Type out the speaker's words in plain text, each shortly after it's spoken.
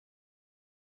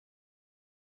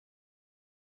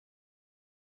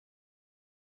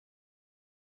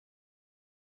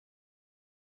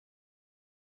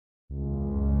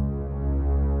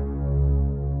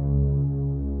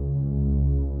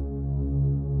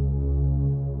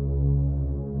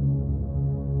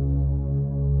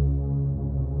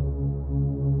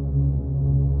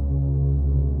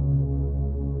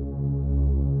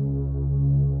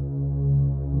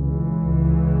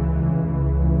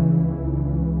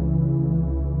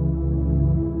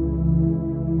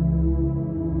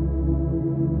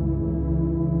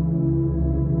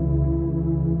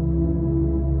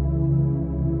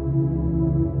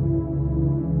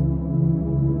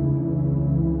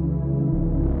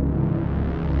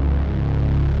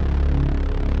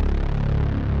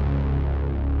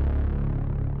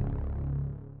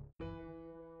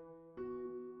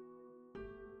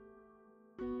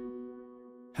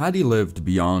Had he lived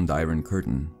beyond the Iron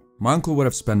Curtain, my uncle would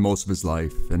have spent most of his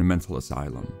life in a mental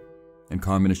asylum. In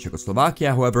communist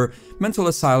Czechoslovakia, however, mental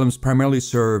asylums primarily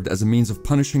served as a means of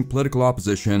punishing political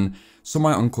opposition, so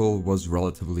my uncle was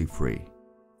relatively free.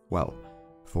 Well,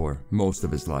 for most of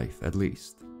his life, at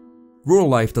least. Rural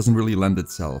life doesn't really lend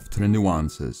itself to the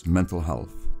nuances of mental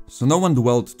health, so no one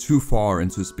dwelled too far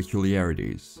into his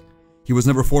peculiarities. He was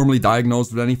never formally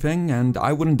diagnosed with anything, and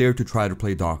I wouldn't dare to try to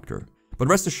play doctor, but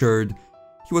rest assured,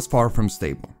 he was far from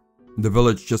stable. The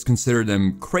village just considered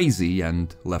him crazy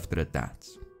and left it at that.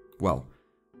 Well,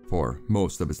 for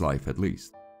most of his life at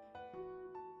least.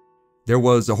 There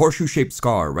was a horseshoe-shaped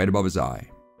scar right above his eye.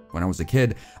 When I was a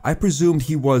kid, I presumed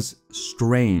he was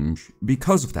strange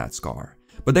because of that scar.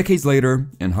 But decades later,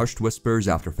 in hushed whispers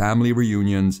after family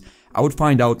reunions, I would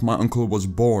find out my uncle was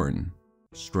born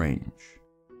strange.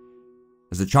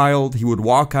 As a child, he would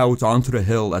walk out onto the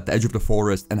hill at the edge of the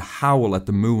forest and howl at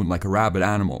the moon like a rabid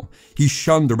animal. He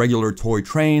shunned the regular toy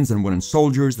trains and wooden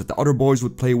soldiers that the other boys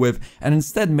would play with, and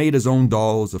instead made his own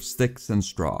dolls of sticks and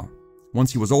straw.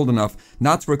 Once he was old enough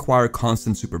not to require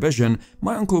constant supervision,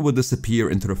 my uncle would disappear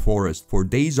into the forest for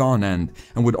days on end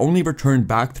and would only return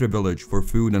back to the village for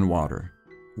food and water.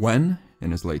 When,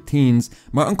 in his late teens,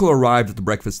 my uncle arrived at the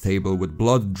breakfast table with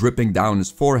blood dripping down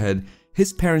his forehead,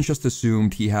 his parents just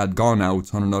assumed he had gone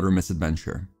out on another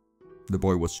misadventure. The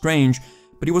boy was strange,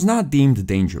 but he was not deemed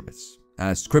dangerous.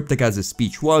 As cryptic as his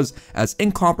speech was, as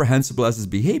incomprehensible as his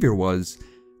behavior was,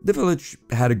 the village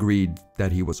had agreed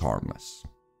that he was harmless.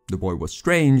 The boy was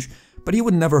strange, but he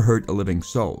would never hurt a living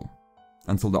soul.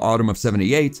 Until the autumn of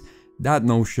 '78, that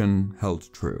notion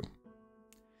held true.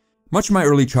 Much of my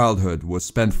early childhood was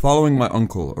spent following my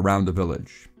uncle around the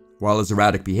village. While his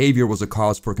erratic behavior was a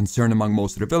cause for concern among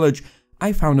most of the village,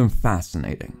 I found him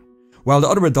fascinating. While the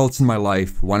other adults in my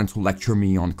life wanted to lecture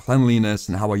me on cleanliness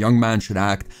and how a young man should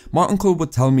act, my uncle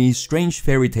would tell me strange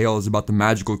fairy tales about the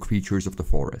magical creatures of the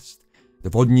forest.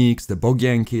 The Wodniks, the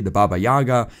Bogienki, the Baba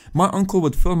Yaga, my uncle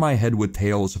would fill my head with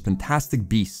tales of fantastic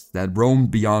beasts that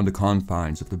roamed beyond the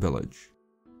confines of the village.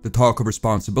 The talk of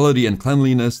responsibility and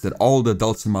cleanliness that all the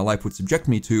adults in my life would subject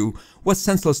me to was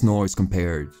senseless noise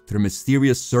compared to the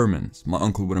mysterious sermons my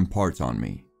uncle would impart on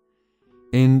me.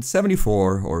 In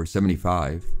 '74 or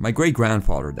 '75, my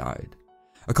great-grandfather died.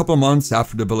 A couple of months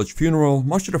after the village funeral,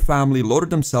 much of the family loaded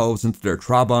themselves into their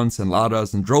Trabants and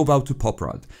Ladas and drove out to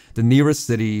Poprad, the nearest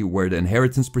city where the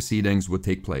inheritance proceedings would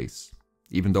take place.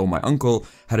 Even though my uncle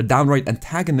had a downright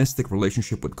antagonistic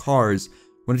relationship with cars,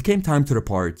 when it came time to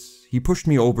depart, he pushed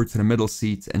me over to the middle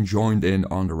seat and joined in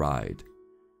on the ride.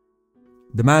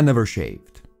 The man never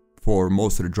shaved. For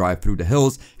most of the drive through the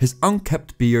hills, his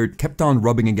unkempt beard kept on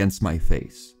rubbing against my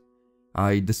face.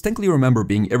 I distinctly remember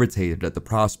being irritated at the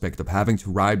prospect of having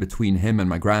to ride between him and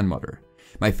my grandmother.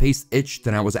 My face itched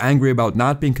and I was angry about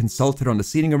not being consulted on the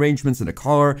seating arrangements in the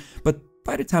car, but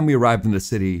by the time we arrived in the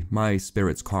city, my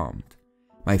spirits calmed.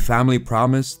 My family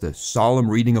promised the solemn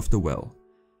reading of the will.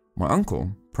 My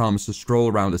uncle promised to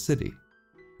stroll around the city.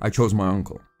 I chose my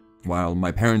uncle. While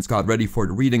my parents got ready for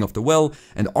the reading of the will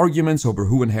and arguments over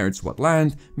who inherits what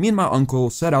land, me and my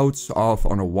uncle set out off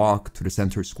on a walk to the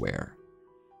center square.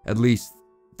 At least,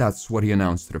 that's what he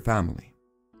announced to the family.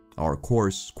 Our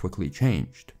course quickly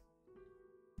changed.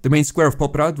 The main square of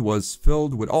Poprad was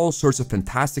filled with all sorts of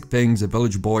fantastic things a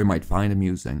village boy might find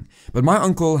amusing, but my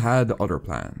uncle had other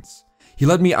plans. He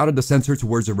led me out of the center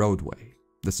towards a roadway.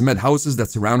 The cement houses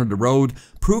that surrounded the road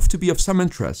proved to be of some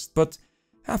interest, but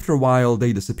after a while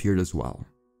they disappeared as well.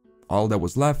 All that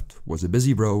was left was a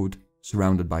busy road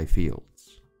surrounded by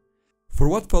fields. For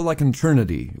what felt like an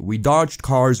eternity, we dodged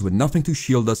cars with nothing to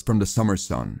shield us from the summer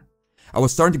sun. I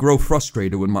was starting to grow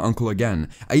frustrated with my uncle again.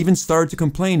 I even started to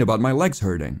complain about my legs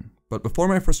hurting. But before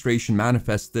my frustration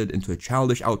manifested into a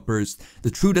childish outburst,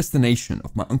 the true destination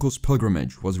of my uncle's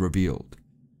pilgrimage was revealed.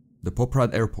 The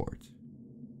Poprad airport.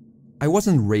 I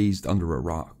wasn't raised under a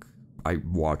rock. I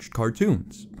watched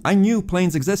cartoons. I knew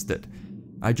planes existed.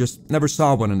 I just never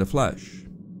saw one in the flesh.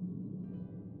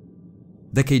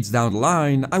 Decades down the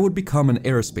line, I would become an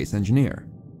aerospace engineer.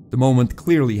 The moment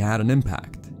clearly had an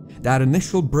impact. That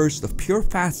initial burst of pure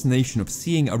fascination of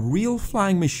seeing a real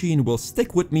flying machine will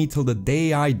stick with me till the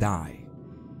day I die.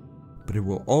 But it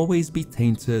will always be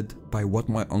tainted by what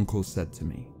my uncle said to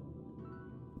me.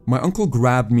 My uncle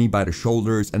grabbed me by the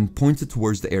shoulders and pointed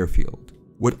towards the airfield.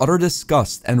 With utter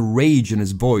disgust and rage in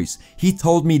his voice, he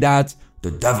told me that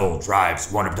the devil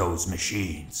drives one of those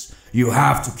machines. You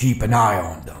have to keep an eye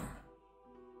on them.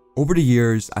 Over the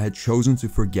years, I had chosen to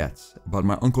forget about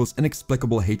my uncle's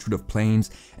inexplicable hatred of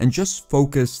planes and just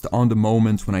focused on the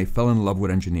moment when I fell in love with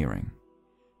engineering.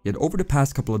 Yet over the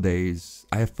past couple of days,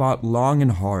 I have thought long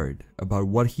and hard about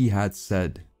what he had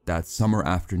said that summer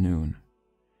afternoon.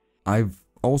 I've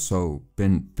also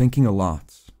been thinking a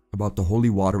lot about the holy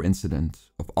water incident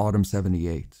of autumn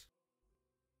 '78.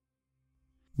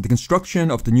 The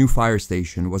construction of the new fire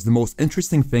station was the most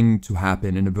interesting thing to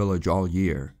happen in the village all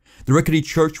year. The rickety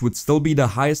church would still be the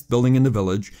highest building in the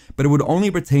village, but it would only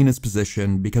retain its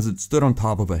position because it stood on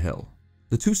top of a hill.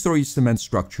 The two-story cement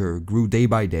structure grew day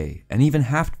by day, and even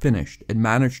half-finished, it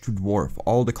managed to dwarf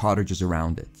all the cottages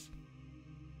around it.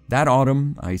 That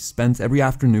autumn, I spent every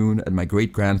afternoon at my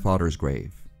great-grandfather's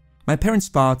grave. My parents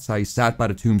thought I sat by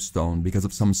the tombstone because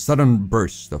of some sudden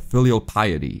burst of filial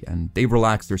piety, and they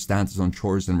relaxed their stances on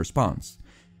chores in response.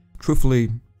 Truthfully,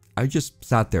 I just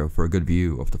sat there for a good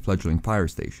view of the fledgling fire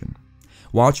station.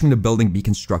 Watching the building be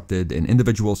constructed in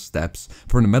individual steps,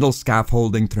 from the metal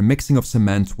scaffolding to the mixing of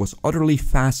cement, was utterly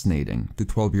fascinating to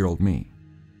 12-year-old me.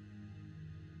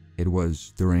 It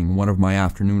was during one of my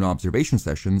afternoon observation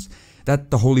sessions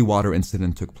that the holy water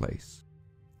incident took place.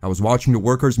 I was watching the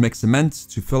workers mix cement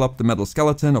to fill up the metal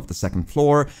skeleton of the second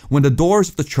floor when the doors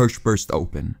of the church burst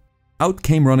open. Out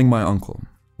came running my uncle,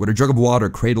 with a jug of water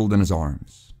cradled in his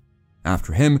arms.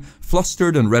 After him,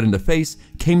 flustered and red in the face,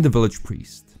 came the village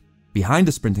priest. Behind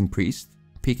the sprinting priest,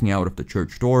 peeking out of the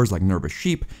church doors like nervous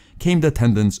sheep, came the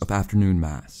attendants of afternoon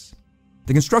mass.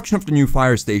 The construction of the new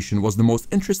fire station was the most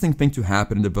interesting thing to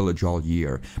happen in the village all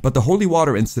year, but the holy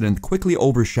water incident quickly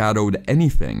overshadowed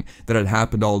anything that had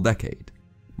happened all decade.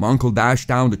 My uncle dashed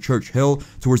down the church hill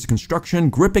towards the construction,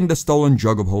 gripping the stolen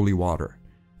jug of holy water.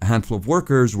 A handful of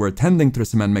workers were attending to the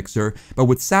cement mixer, but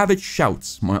with savage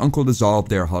shouts, my uncle dissolved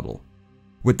their huddle.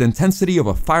 With the intensity of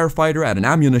a firefighter at an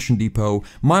ammunition depot,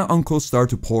 my uncle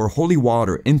started to pour holy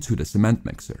water into the cement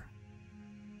mixer.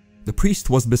 The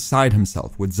priest was beside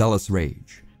himself with zealous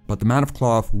rage, but the man of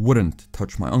cloth wouldn't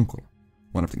touch my uncle.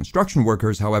 One of the construction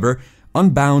workers, however,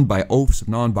 unbound by oaths of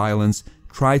non-violence,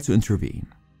 tried to intervene.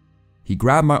 He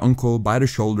grabbed my uncle by the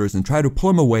shoulders and tried to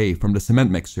pull him away from the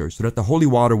cement mixer so that the holy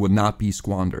water would not be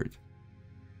squandered.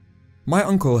 My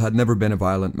uncle had never been a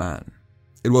violent man.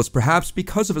 It was perhaps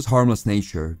because of his harmless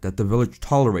nature that the village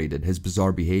tolerated his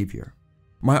bizarre behavior.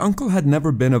 My uncle had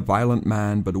never been a violent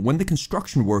man, but when the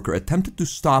construction worker attempted to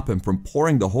stop him from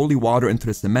pouring the holy water into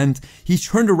the cement, he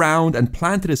turned around and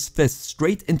planted his fist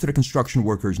straight into the construction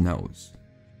worker's nose.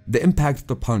 The impact of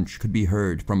the punch could be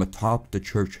heard from atop the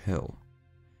church hill.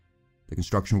 The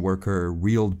construction worker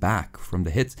reeled back from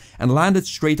the hit and landed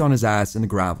straight on his ass in the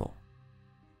gravel.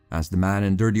 As the man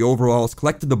in dirty overalls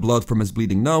collected the blood from his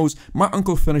bleeding nose, my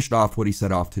uncle finished off what he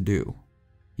set off to do.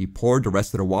 He poured the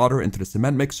rest of the water into the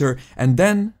cement mixer, and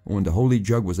then, when the holy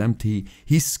jug was empty,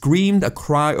 he screamed a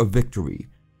cry of victory.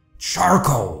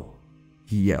 "Charcoal!"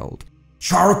 he yelled.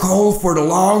 "Charcoal for the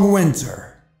long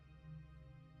winter!"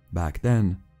 Back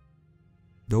then,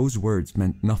 those words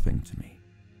meant nothing to me.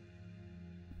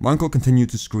 My uncle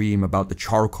continued to scream about the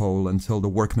charcoal until the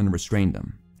workmen restrained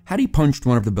him. Had he punched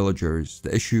one of the villagers,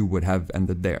 the issue would have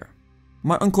ended there.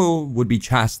 My uncle would be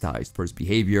chastised for his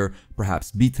behavior,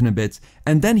 perhaps beaten a bit,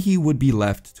 and then he would be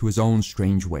left to his own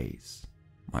strange ways.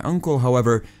 My uncle,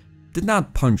 however, did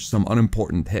not punch some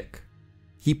unimportant hick.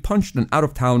 He punched an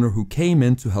out-of-towner who came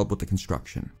in to help with the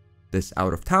construction. This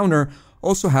out-of-towner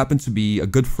also happened to be a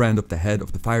good friend of the head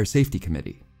of the fire safety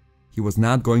committee. He was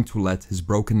not going to let his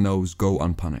broken nose go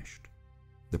unpunished.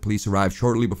 The police arrived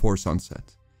shortly before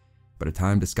sunset. By the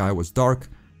time the sky was dark,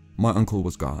 my uncle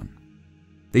was gone.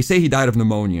 They say he died of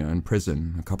pneumonia in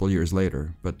prison a couple years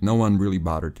later, but no one really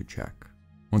bothered to check.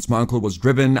 Once my uncle was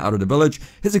driven out of the village,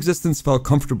 his existence fell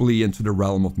comfortably into the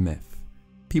realm of myth.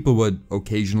 People would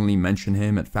occasionally mention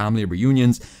him at family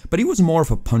reunions, but he was more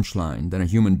of a punchline than a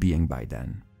human being by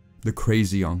then. The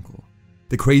crazy uncle.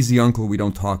 The crazy uncle we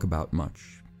don't talk about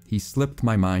much. He slipped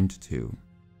my mind too.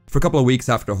 For a couple of weeks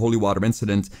after the holy water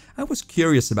incident, I was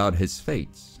curious about his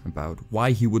fate, about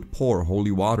why he would pour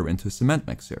holy water into a cement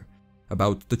mixer,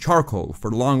 about the charcoal for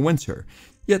the long winter.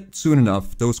 Yet soon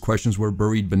enough, those questions were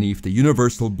buried beneath the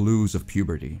universal blues of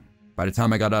puberty. By the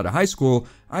time I got out of high school,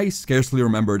 I scarcely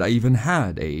remembered I even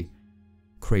had a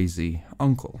crazy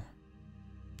uncle.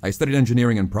 I studied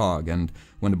engineering in Prague, and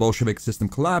when the Bolshevik system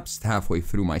collapsed halfway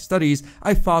through my studies,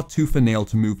 I fought tooth and nail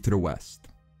to move to the West.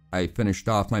 I finished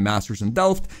off my master's in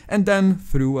Delft, and then,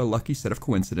 through a lucky set of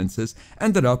coincidences,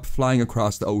 ended up flying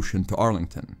across the ocean to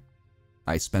Arlington.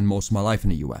 I spent most of my life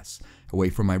in the US, away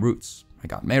from my roots. I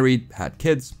got married, had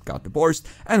kids, got divorced,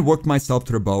 and worked myself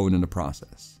to the bone in the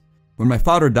process. When my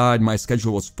father died, my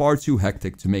schedule was far too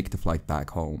hectic to make the flight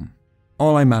back home.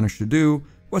 All I managed to do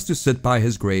was to sit by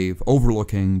his grave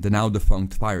overlooking the now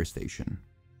defunct fire station.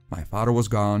 My father was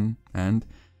gone, and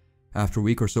After a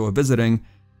week or so of visiting,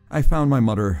 I found my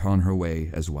mother on her way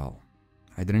as well.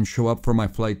 I didn't show up for my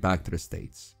flight back to the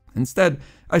States. Instead,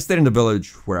 I stayed in the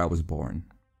village where I was born.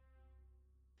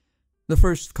 The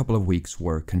first couple of weeks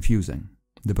were confusing.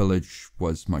 The village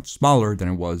was much smaller than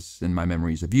it was in my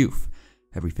memories of youth.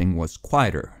 Everything was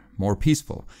quieter, more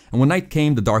peaceful, and when night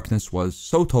came, the darkness was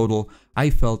so total, I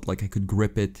felt like I could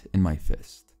grip it in my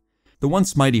fist. The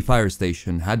once mighty fire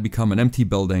station had become an empty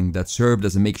building that served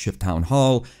as a makeshift town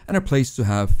hall and a place to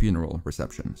have funeral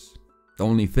receptions. The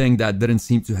only thing that didn't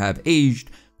seem to have aged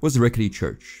was the rickety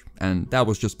church, and that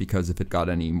was just because if it got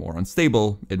any more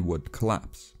unstable, it would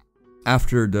collapse.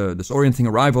 After the disorienting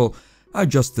arrival, I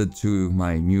adjusted to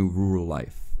my new rural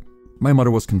life. My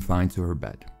mother was confined to her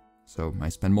bed, so I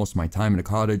spent most of my time in the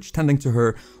cottage tending to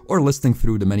her or listening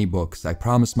through the many books I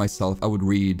promised myself I would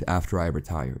read after I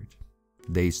retired.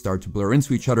 Days started to blur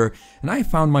into each other, and I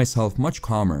found myself much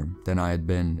calmer than I had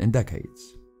been in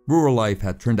decades. Rural life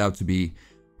had turned out to be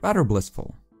rather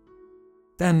blissful.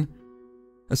 Then,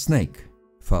 a snake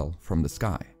fell from the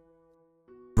sky.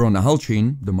 Verona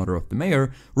Halchin, the mother of the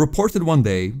mayor, reported one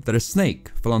day that a snake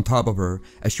fell on top of her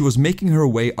as she was making her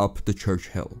way up the church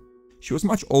hill. She was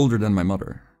much older than my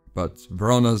mother, but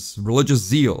Verona's religious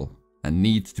zeal and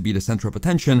need to be the center of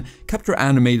attention kept her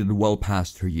animated well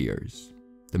past her years.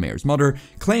 The mayor's mother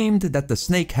claimed that the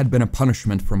snake had been a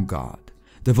punishment from God.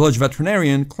 The village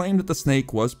veterinarian claimed that the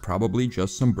snake was probably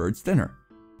just some bird's dinner.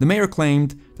 The mayor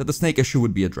claimed that the snake issue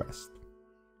would be addressed.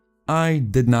 I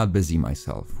did not busy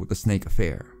myself with the snake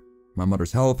affair. My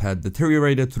mother's health had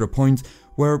deteriorated to the point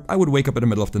where I would wake up in the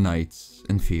middle of the night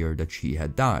in fear that she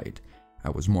had died. I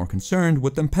was more concerned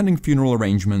with the impending funeral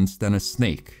arrangements than a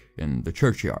snake in the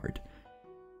churchyard.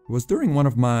 It was during one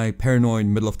of my paranoid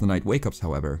middle-of-the-night wake-ups,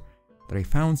 however, that I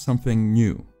found something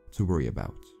new to worry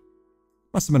about.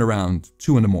 Must have been around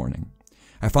 2 in the morning.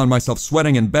 I found myself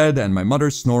sweating in bed and my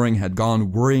mother's snoring had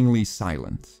gone worryingly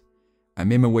silent. I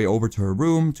made my way over to her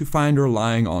room to find her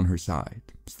lying on her side,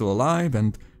 still alive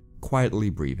and quietly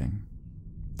breathing.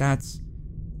 That's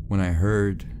when I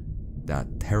heard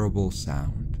that terrible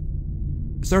sound.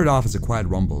 It started off as a quiet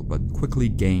rumble, but quickly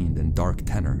gained in dark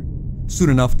tenor. Soon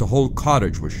enough, the whole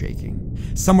cottage was shaking.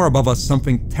 Somewhere above us,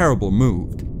 something terrible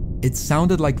moved. It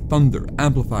sounded like thunder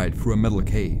amplified through a metal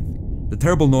cave. The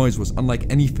terrible noise was unlike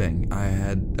anything I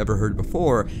had ever heard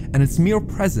before, and its mere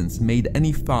presence made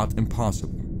any thought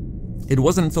impossible. It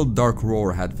wasn't until the dark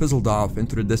roar had fizzled off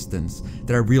into the distance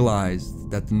that I realized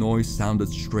that the noise sounded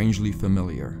strangely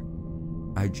familiar.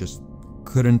 I just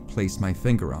couldn't place my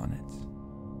finger on it.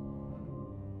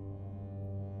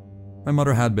 My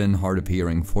mother had been hard of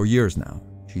hearing for years now.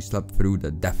 She slept through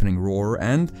the deafening roar,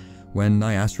 and when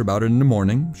I asked her about it in the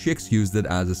morning, she excused it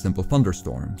as a simple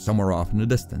thunderstorm somewhere off in the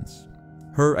distance.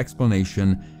 Her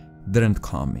explanation didn't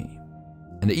calm me.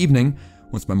 In the evening,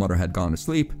 once my mother had gone to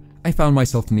sleep, I found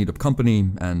myself in need of company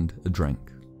and a drink.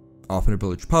 Off in a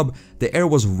village pub, the air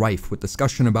was rife with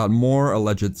discussion about more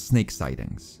alleged snake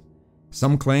sightings.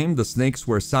 Some claimed the snakes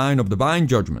were a sign of divine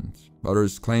judgment.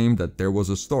 Others claimed that there was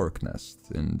a stork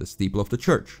nest in the steeple of the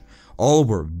church. All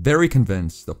were very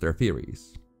convinced of their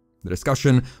theories. The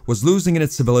discussion was losing in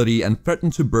its civility and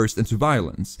threatened to burst into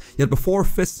violence, yet before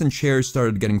fists and chairs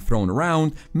started getting thrown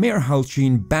around, Mayor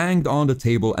Halchin banged on the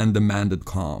table and demanded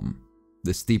calm.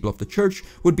 The steeple of the church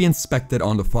would be inspected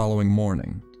on the following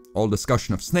morning. All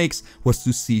discussion of snakes was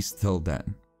to cease till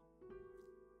then.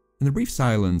 In the brief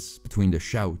silence between the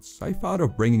shouts, I thought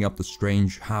of bringing up the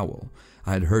strange howl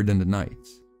I had heard in the night,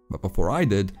 but before I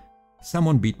did,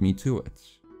 someone beat me to it.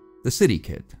 The city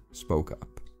kid spoke up.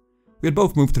 We had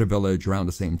both moved to the village around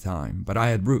the same time, but I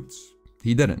had roots.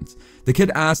 He didn't. The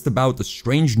kid asked about the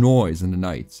strange noise in the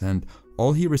night, and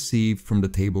all he received from the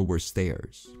table were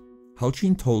stares.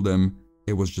 Halchin told him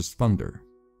it was just thunder.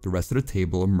 The rest of the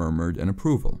table murmured in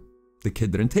approval. The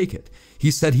kid didn't take it.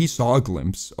 He said he saw a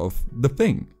glimpse of the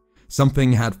thing.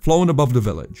 Something had flown above the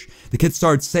village. The kid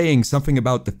started saying something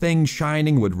about the thing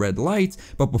shining with red light,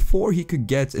 but before he could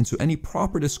get into any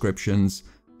proper descriptions,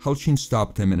 Halchin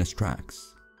stopped him in his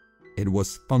tracks. It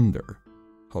was thunder,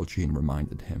 Halchin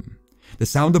reminded him. The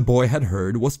sound the boy had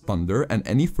heard was thunder, and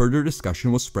any further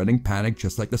discussion was spreading panic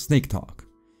just like the snake talk.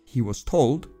 He was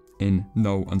told, in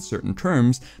no uncertain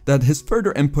terms, that his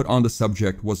further input on the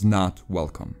subject was not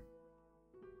welcome.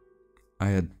 I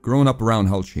had grown up around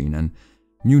Halchin and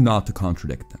knew not to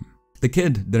contradict him. The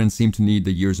kid didn't seem to need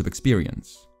the years of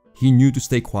experience. He knew to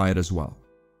stay quiet as well.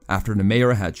 After the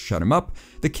mayor had shut him up,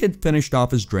 the kid finished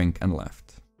off his drink and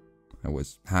left. I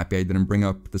was happy I didn't bring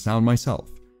up the sound myself.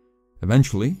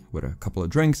 Eventually, with a couple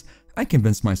of drinks, I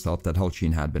convinced myself that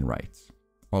Halchin had been right.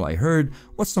 All I heard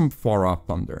was some far-off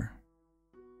thunder.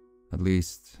 At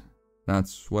least,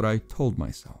 That's what I told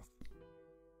myself.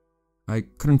 I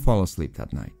couldn't fall asleep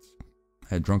that night.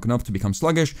 I had drunk enough to become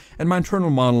sluggish, and my internal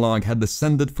monologue had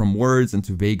descended from words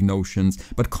into vague notions,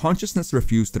 but consciousness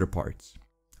refused to depart.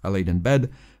 I laid in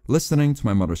bed, listening to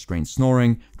my mother's strange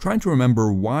snoring, trying to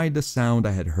remember why the sound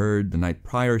I had heard the night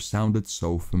prior sounded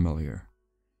so familiar.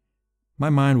 My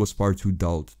mind was far too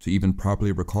dulled to even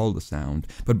properly recall the sound,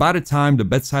 but by the time the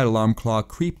bedside alarm clock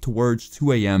creeped towards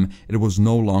 2 a.m., it was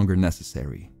no longer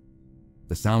necessary.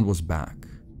 The sound was back.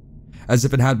 As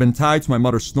if it had been tied to my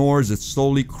mother's snores, it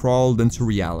slowly crawled into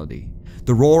reality.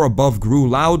 The roar above grew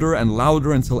louder and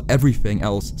louder until everything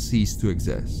else ceased to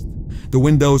exist. The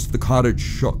windows of the cottage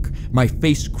shook. My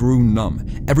face grew numb.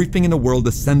 Everything in the world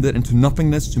descended into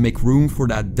nothingness to make room for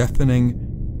that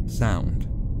deafening sound.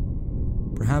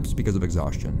 Perhaps because of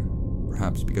exhaustion,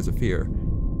 perhaps because of fear,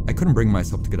 I couldn't bring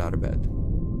myself to get out of bed.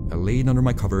 I laid under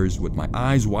my covers with my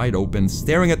eyes wide open,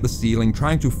 staring at the ceiling,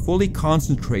 trying to fully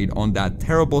concentrate on that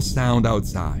terrible sound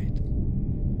outside.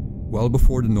 Well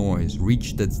before the noise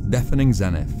reached its deafening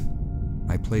zenith,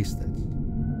 I placed it.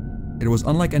 It was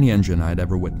unlike any engine I had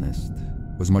ever witnessed.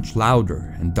 It was much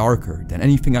louder and darker than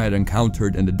anything I had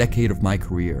encountered in the decade of my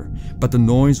career, but the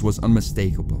noise was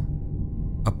unmistakable.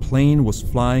 A plane was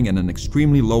flying at an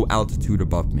extremely low altitude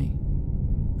above me.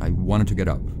 I wanted to get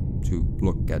up, to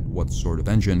look at what sort of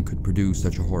engine could produce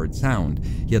such a horrid sound,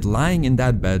 yet lying in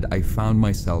that bed I found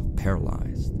myself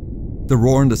paralyzed. The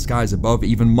roar in the skies above,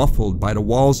 even muffled by the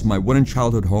walls of my wooden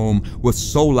childhood home, was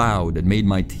so loud it made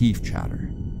my teeth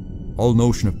chatter. All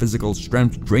notion of physical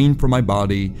strength drained from my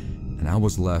body, and I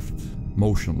was left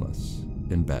motionless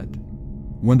in bed.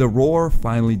 When the roar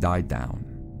finally died down,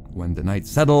 when the night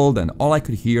settled and all I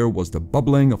could hear was the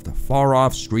bubbling of the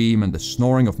far-off stream and the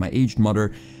snoring of my aged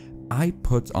mother, I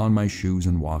put on my shoes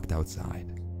and walked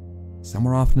outside.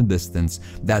 Somewhere off in the distance,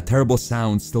 that terrible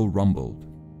sound still rumbled,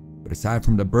 but aside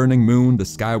from the burning moon, the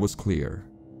sky was clear.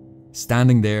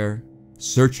 Standing there,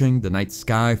 searching the night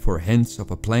sky for hints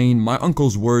of a plane, my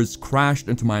uncle's words crashed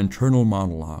into my internal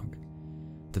monologue.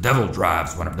 "The devil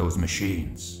drives one of those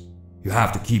machines. You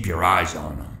have to keep your eyes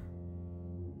on him."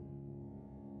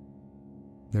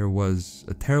 There was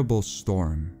a terrible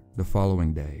storm the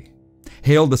following day.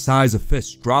 Hail the size of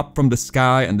fists dropped from the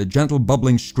sky, and the gentle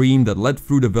bubbling stream that led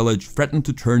through the village threatened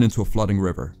to turn into a flooding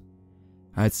river.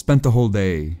 I had spent the whole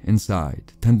day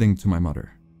inside, tending to my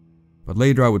mother. But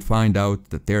later I would find out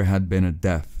that there had been a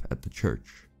death at the church.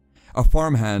 A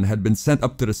farmhand had been sent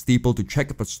up to the steeple to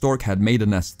check if a stork had made a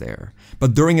nest there,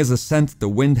 but during his ascent the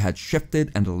wind had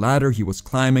shifted and the ladder he was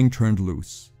climbing turned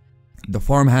loose. The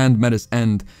farmhand met his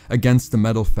end against the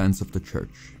metal fence of the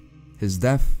church. His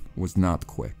death was not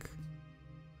quick.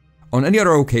 On any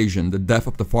other occasion, the death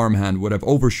of the farmhand would have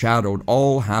overshadowed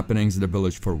all happenings in the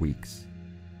village for weeks.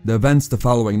 The events the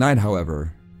following night,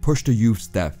 however, pushed the youth's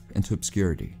death into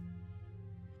obscurity.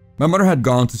 My mother had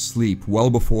gone to sleep well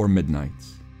before midnight.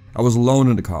 I was alone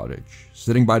in the cottage,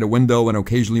 sitting by the window and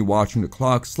occasionally watching the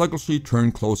clock sluggishly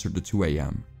turn closer to 2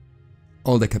 a.m.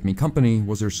 All that kept me company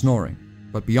was her snoring,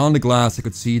 but beyond the glass I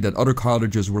could see that other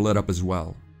cottages were lit up as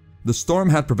well. The storm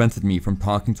had prevented me from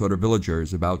talking to other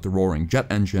villagers about the roaring jet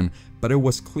engine, but it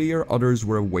was clear others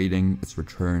were awaiting its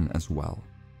return as well.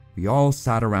 We all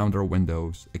sat around our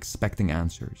windows, expecting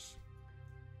answers.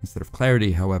 Instead of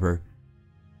clarity, however,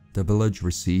 the village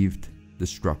received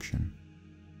destruction.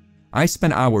 I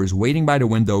spent hours waiting by the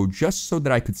window just so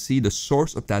that I could see the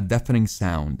source of that deafening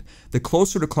sound. The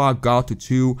closer the clock got to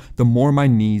 2, the more my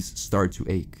knees started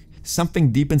to ache.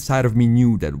 Something deep inside of me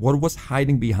knew that what was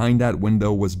hiding behind that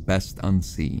window was best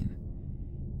unseen.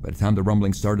 By the time the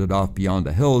rumbling started off beyond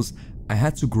the hills, I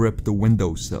had to grip the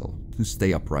windowsill to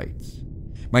stay upright.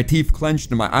 My teeth clenched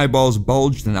and my eyeballs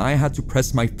bulged, and I had to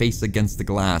press my face against the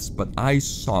glass, but I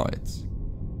saw it.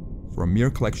 For a mere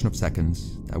collection of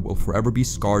seconds that will forever be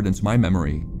scarred into my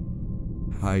memory,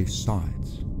 I saw it.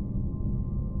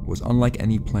 It was unlike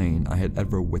any plane I had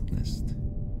ever witnessed.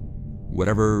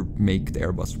 Whatever make the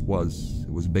Airbus was,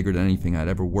 it was bigger than anything I'd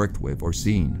ever worked with or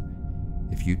seen.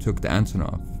 If you took the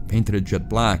Antonov, painted it jet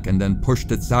black, and then pushed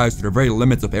its size to the very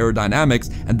limits of aerodynamics,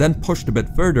 and then pushed a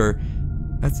bit further,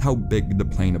 that's how big the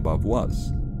plane above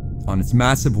was. On its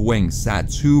massive wings sat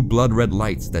 2 blood-red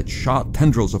lights that shot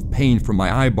tendrils of pain from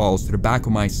my eyeballs to the back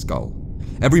of my skull.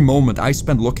 Every moment I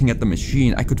spent looking at the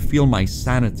machine, I could feel my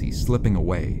sanity slipping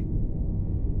away.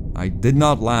 I did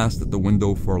not last at the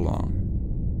window for long.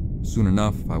 Soon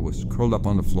enough, I was curled up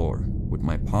on the floor, with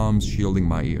my palms shielding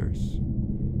my ears.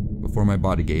 Before my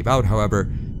body gave out,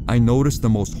 however, I noticed the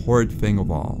most horrid thing of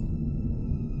all.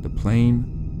 The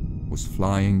plane was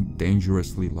flying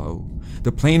dangerously low.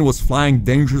 The plane was flying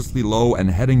dangerously low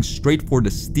and heading straight for the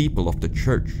steeple of the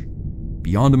church.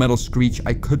 Beyond the metal screech,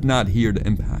 I could not hear the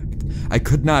impact. I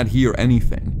could not hear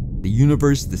anything. The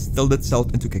universe distilled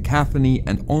itself into cacophony,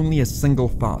 and only a single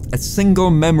thought, a single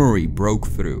memory broke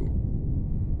through.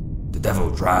 The devil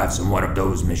drives in one of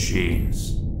those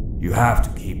machines. You have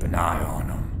to keep an eye on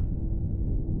him.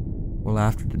 Well,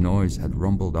 after the noise had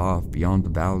rumbled off beyond the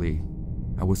valley,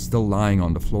 I was still lying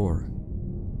on the floor.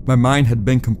 My mind had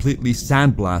been completely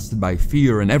sandblasted by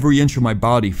fear, and every inch of my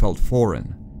body felt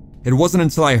foreign. It wasn't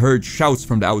until I heard shouts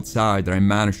from the outside that I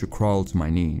managed to crawl to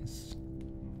my knees.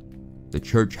 The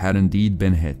church had indeed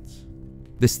been hit.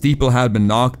 The steeple had been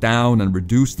knocked down and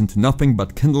reduced into nothing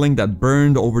but kindling that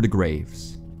burned over the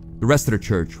graves. The rest of the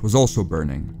church was also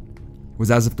burning. It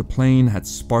was as if the plane had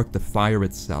sparked the fire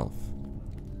itself.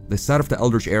 The sight of the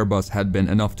Eldritch Airbus had been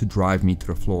enough to drive me to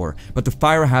the floor, but the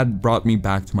fire had brought me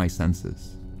back to my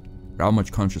senses. Without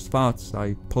much conscious thoughts,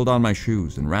 I pulled on my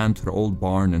shoes and ran to the old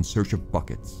barn in search of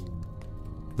buckets.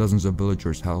 Dozens of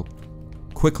villagers helped.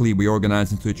 Quickly, we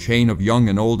organized into a chain of young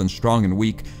and old and strong and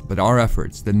weak, but our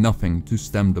efforts did nothing to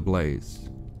stem the blaze.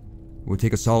 It would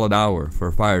take a solid hour for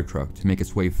a fire truck to make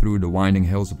its way through the winding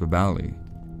hills of the valley.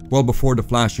 Well before the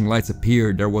flashing lights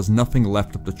appeared, there was nothing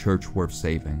left of the church worth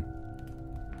saving.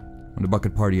 When the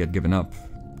bucket party had given up,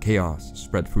 chaos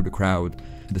spread through the crowd.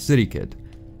 The city kid,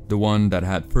 the one that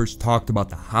had first talked about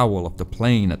the howl of the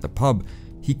plane at the pub,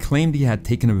 he claimed he had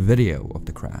taken a video of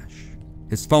the crash.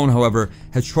 His phone, however,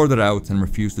 had shorted out and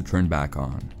refused to turn back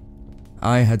on.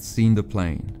 I had seen the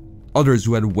plane. Others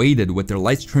who had waited with their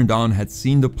lights turned on had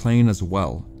seen the plane as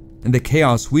well. In the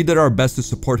chaos, we did our best to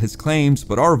support his claims,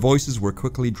 but our voices were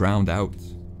quickly drowned out.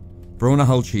 Verona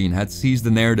Hulchine had seized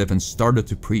the narrative and started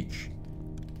to preach.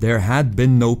 There had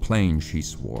been no plane, she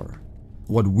swore.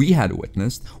 What we had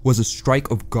witnessed was a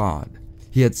strike of God.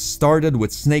 He had started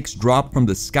with snakes dropped from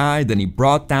the sky, then he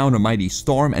brought down a mighty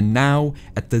storm, and now,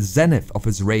 at the zenith of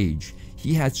his rage,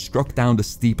 he had struck down the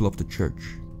steeple of the church.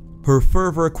 Her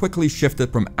fervor quickly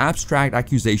shifted from abstract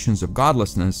accusations of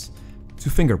godlessness to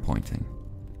finger-pointing.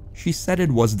 She said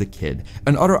it was the kid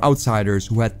and other outsiders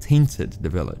who had tainted the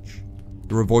village.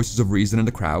 There were voices of reason in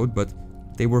the crowd, but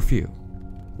they were few.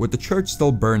 With the church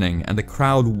still burning and the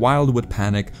crowd wild with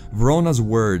panic, Verona's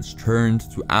words turned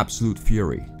to absolute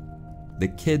fury. The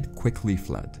kid quickly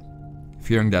fled.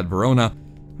 Fearing that Verona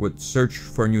would search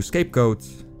for a new scapegoat,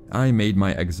 I made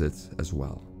my exit as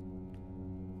well.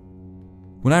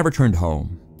 When I returned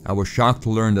home, I was shocked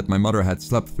to learn that my mother had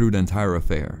slept through the entire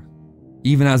affair.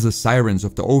 Even as the sirens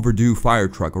of the overdue fire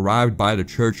truck arrived by the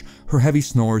church, her heavy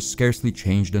snores scarcely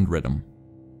changed in rhythm.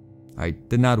 I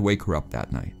did not wake her up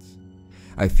that night.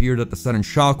 I feared that the sudden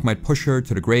shock might push her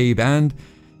to the grave, and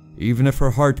even if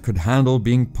her heart could handle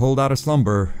being pulled out of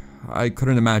slumber, I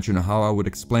couldn't imagine how I would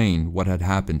explain what had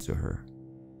happened to her.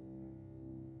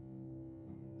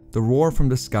 The roar from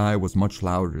the sky was much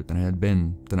louder than it had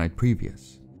been the night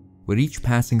previous. With each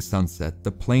passing sunset,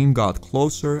 the plane got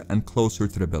closer and closer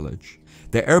to the village.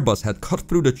 The Airbus had cut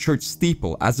through the church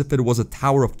steeple as if it was a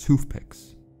tower of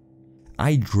toothpicks.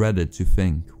 I dreaded to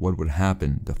think what would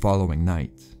happen the following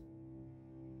night.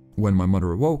 When my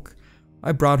mother awoke,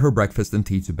 I brought her breakfast and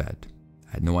tea to bed.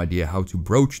 I had no idea how to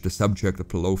broach the subject of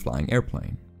the low-flying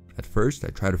airplane. At first, I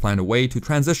tried to find a way to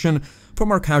transition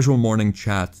from our casual morning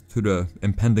chat to the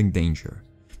impending danger.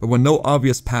 But when no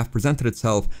obvious path presented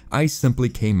itself, I simply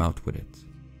came out with it.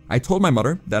 I told my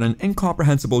mother that an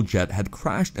incomprehensible jet had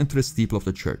crashed into the steeple of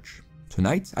the church.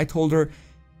 Tonight, I told her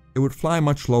it would fly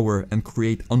much lower and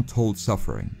create untold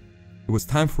suffering. It was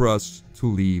time for us to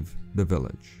leave the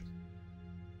village.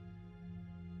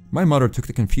 My mother took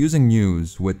the confusing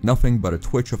news with nothing but a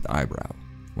twitch of the eyebrow.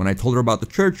 When I told her about the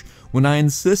church, when I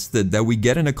insisted that we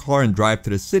get in a car and drive to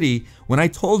the city, when I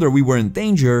told her we were in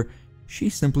danger, she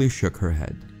simply shook her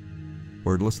head.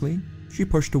 Wordlessly, she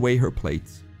pushed away her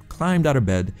plates, climbed out of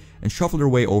bed, and shuffled her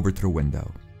way over to the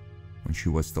window. When she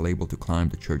was still able to climb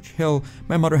the church hill,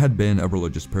 my mother had been a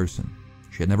religious person.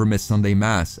 She had never missed Sunday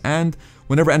Mass, and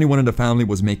whenever anyone in the family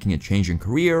was making a change in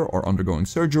career or undergoing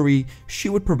surgery, she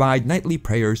would provide nightly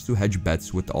prayers to hedge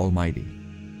bets with the Almighty.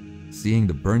 Seeing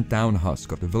the burnt-down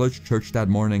husk of the village church that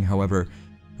morning, however,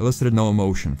 elicited no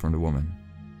emotion from the woman.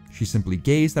 She simply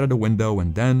gazed out of the window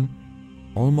and then,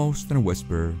 almost in a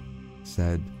whisper,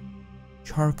 said,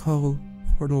 "Charcoal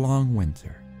for the long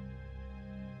winter."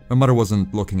 My mother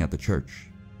wasn't looking at the church.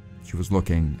 She was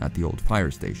looking at the old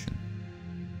fire station.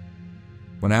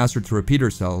 When I asked her to repeat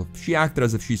herself, she acted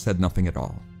as if she said nothing at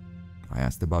all. I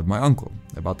asked about my uncle,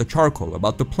 about the charcoal,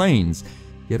 about the planes,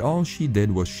 yet all she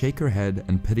did was shake her head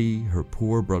and pity her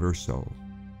poor brother's soul.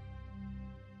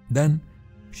 Then,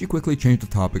 she quickly changed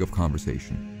the topic of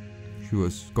conversation. She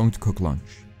was going to cook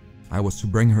lunch. I was to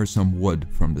bring her some wood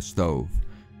from the stove.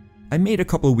 I made a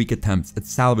couple of weak attempts at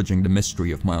salvaging the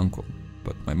mystery of my uncle,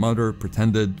 but my mother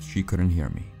pretended she couldn't hear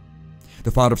me.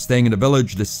 The thought of staying in the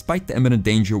village despite the imminent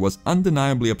danger was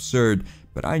undeniably absurd,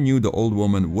 but I knew the old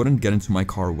woman wouldn't get into my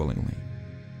car willingly.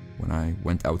 When I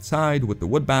went outside with the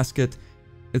wood basket,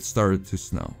 it started to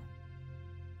snow.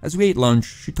 As we ate lunch,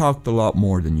 she talked a lot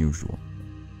more than usual.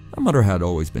 My mother had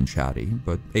always been chatty,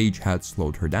 but age had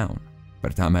slowed her down. By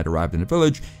the time I had arrived in the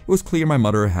village, it was clear my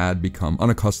mother had become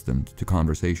unaccustomed to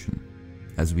conversation.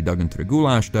 As we dug into the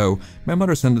goulash though, my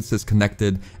mother's sentences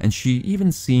connected and she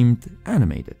even seemed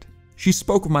animated. She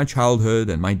spoke of my childhood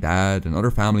and my dad and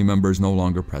other family members no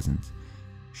longer present.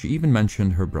 She even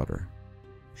mentioned her brother.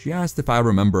 She asked if I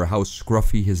remember how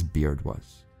scruffy his beard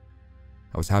was.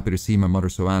 I was happy to see my mother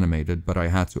so animated, but I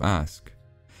had to ask.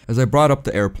 As I brought up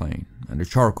the airplane and the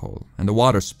charcoal and the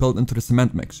water spilled into the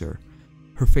cement mixer,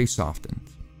 her face softened.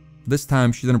 This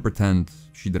time she didn't pretend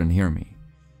she didn't hear me.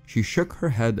 She shook her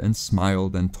head and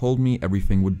smiled and told me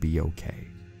everything would be okay.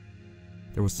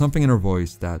 There was something in her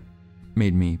voice that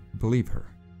made me believe her.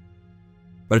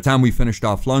 By the time we finished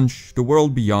off lunch, the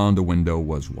world beyond the window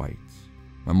was white.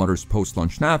 My mother's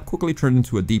post-lunch nap quickly turned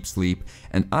into a deep sleep,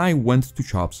 and I went to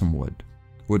chop some wood.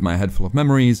 With my head full of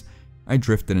memories, I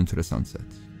drifted into the sunset.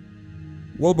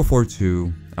 Well before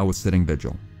 2, I was sitting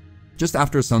vigil. Just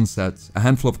after sunset, a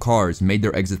handful of cars made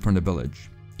their exit from the village.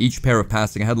 Each pair of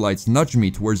passing headlights nudged me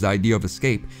towards the idea of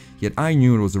escape, yet I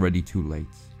knew it was already too late.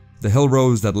 The hill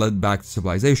roads that led back to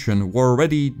civilization were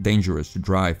already dangerous to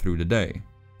drive through the day.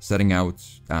 Setting out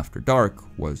after dark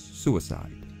was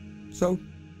suicide. So,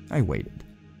 I waited.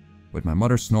 With my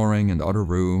mother snoring in the other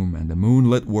room and the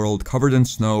moonlit world covered in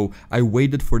snow, I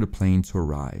waited for the plane to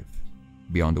arrive.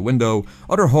 Beyond the window,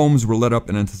 other homes were lit up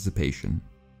in anticipation.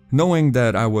 Knowing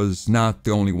that I was not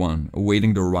the only one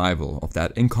awaiting the arrival of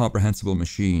that incomprehensible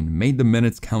machine made the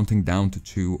minutes counting down to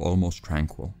 2 almost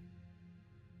tranquil.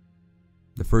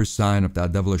 The first sign of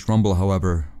that devilish rumble,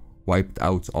 however, wiped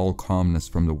out all calmness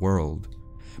from the world.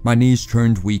 My knees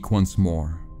turned weak once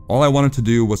more. All I wanted to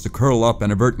do was to curl up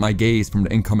and avert my gaze from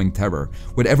the incoming terror.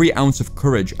 With every ounce of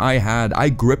courage I had, I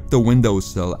gripped the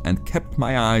windowsill and kept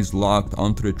my eyes locked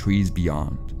onto the trees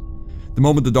beyond. The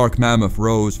moment the dark mammoth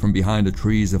rose from behind the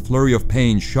trees, a flurry of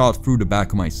pain shot through the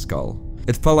back of my skull.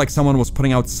 It felt like someone was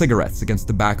putting out cigarettes against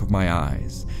the back of my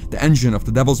eyes. The engine of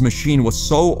the devil's machine was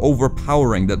so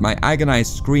overpowering that my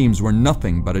agonized screams were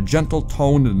nothing but a gentle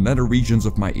tone in the nether regions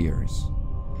of my ears.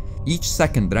 Each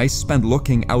second that I spent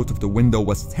looking out of the window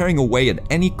was tearing away at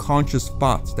any conscious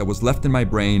thought that was left in my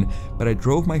brain, but I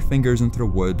drove my fingers into the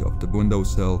wood of the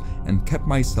windowsill and kept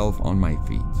myself on my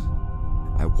feet.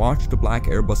 I watched the black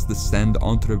Airbus descend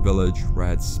onto the village where I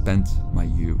had spent my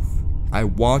youth. I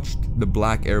watched the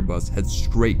black Airbus head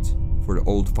straight for the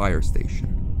old fire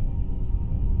station.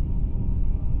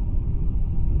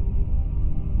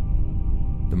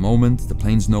 The moment the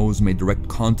plane's nose made direct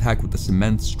contact with the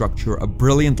cement structure, a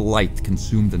brilliant light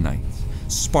consumed the night.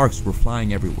 Sparks were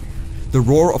flying everywhere. The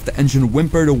roar of the engine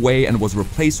whimpered away and was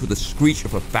replaced with the screech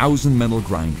of 1,000 metal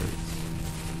grinders.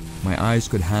 My eyes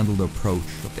could handle the approach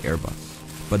of the Airbus,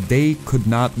 but they could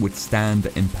not withstand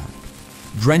the impact.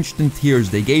 Drenched in tears,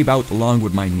 they gave out along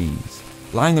with my knees.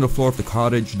 Lying on the floor of the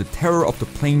cottage, the terror of the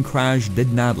plane crash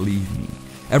did not leave me.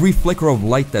 Every flicker of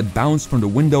light that bounced from the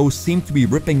window seemed to be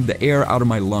ripping the air out of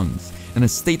my lungs. In a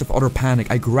state of utter panic,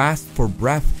 I grasped for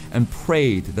breath and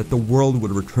prayed that the world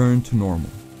would return to normal.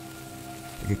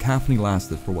 The cacophony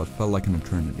lasted for what felt like an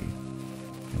eternity.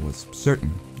 I was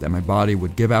certain that my body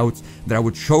would give out, that I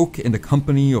would choke in the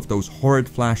company of those horrid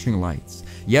flashing lights.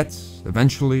 Yet,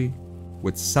 eventually,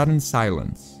 with sudden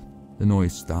silence, the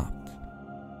noise stopped.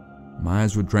 My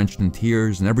eyes were drenched in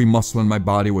tears and every muscle in my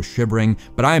body was shivering,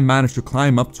 but I managed to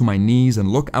climb up to my knees and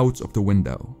look out of the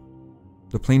window.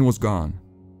 The plane was gone.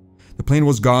 The plane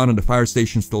was gone and the fire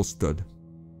station still stood.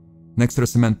 Next to the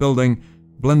cement building,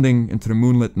 blending into the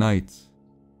moonlit night,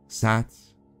 sat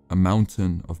a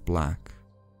mountain of black.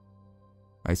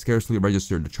 I scarcely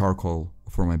registered the charcoal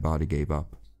before my body gave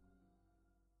up.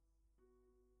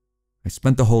 I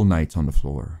spent the whole night on the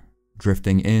floor,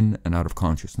 drifting in and out of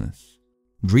consciousness.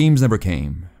 Dreams never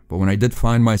came, but when I did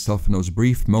find myself in those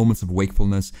brief moments of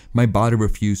wakefulness, my body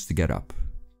refused to get up.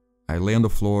 I lay on the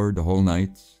floor the whole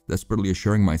night, desperately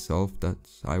assuring myself that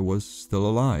I was still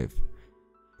alive.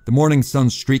 The morning sun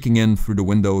streaking in through the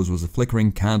windows was a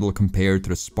flickering candle compared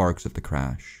to the sparks of the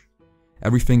crash.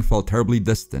 Everything felt terribly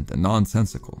distant and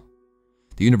nonsensical.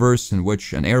 The universe in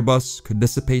which an Airbus could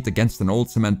dissipate against an old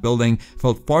cement building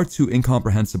felt far too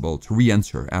incomprehensible to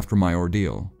re-enter after my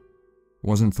ordeal. It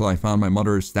wasn't until I found my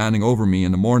mother standing over me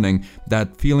in the morning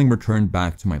that feeling returned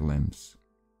back to my limbs.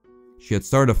 She had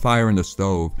started a fire in the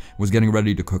stove and was getting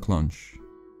ready to cook lunch.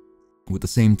 With the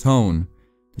same tone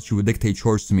that she would dictate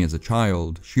chores to me as a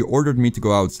child, she ordered me to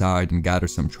go outside and gather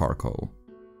some charcoal.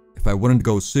 If I wouldn't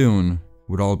go soon, it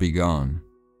would all be gone.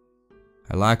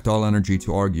 I lacked all energy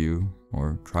to argue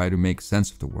or try to make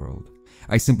sense of the world.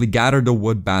 I simply gathered the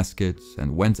wood baskets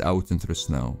and went out into the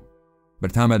snow. By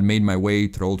the time I had made my way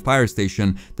to the old fire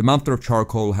station, the mountain of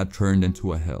charcoal had turned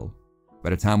into a hill. By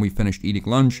the time we finished eating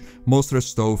lunch, most of the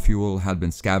stove fuel had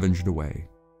been scavenged away.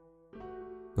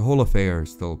 The whole affair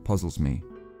still puzzles me,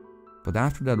 but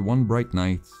after that one bright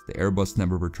night, the Airbus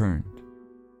never returned.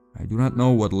 I do not know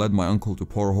what led my uncle to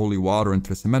pour holy water into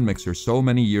the cement mixer so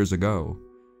many years ago,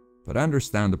 but I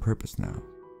understand the purpose now.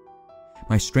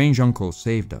 My strange uncle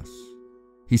saved us.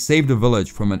 He saved the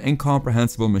village from an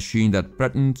incomprehensible machine that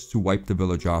threatened to wipe the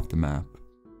village off the map.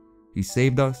 He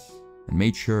saved us and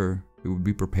made sure we would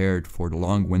be prepared for the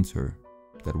long winter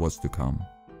that was to come.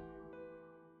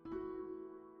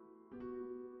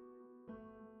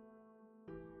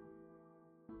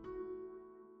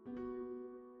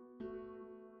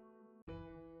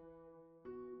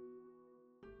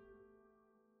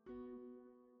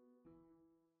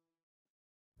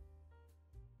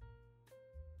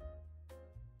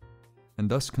 And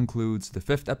thus concludes the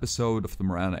 5th episode of the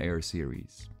Marana Air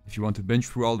series. If you want to binge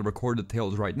through all the recorded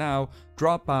tales right now,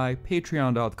 drop by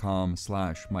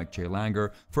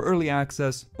patreon.com/MikeJLanger for early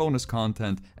access, bonus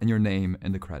content, and your name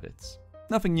in the credits.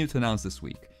 Nothing new to announce this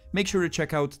week. Make sure to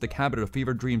check out The Cabinet of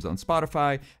Fever Dreams on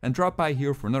Spotify, and drop by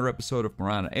here for another episode of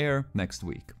Marana Air next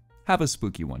week. Have a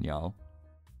spooky one, y'all.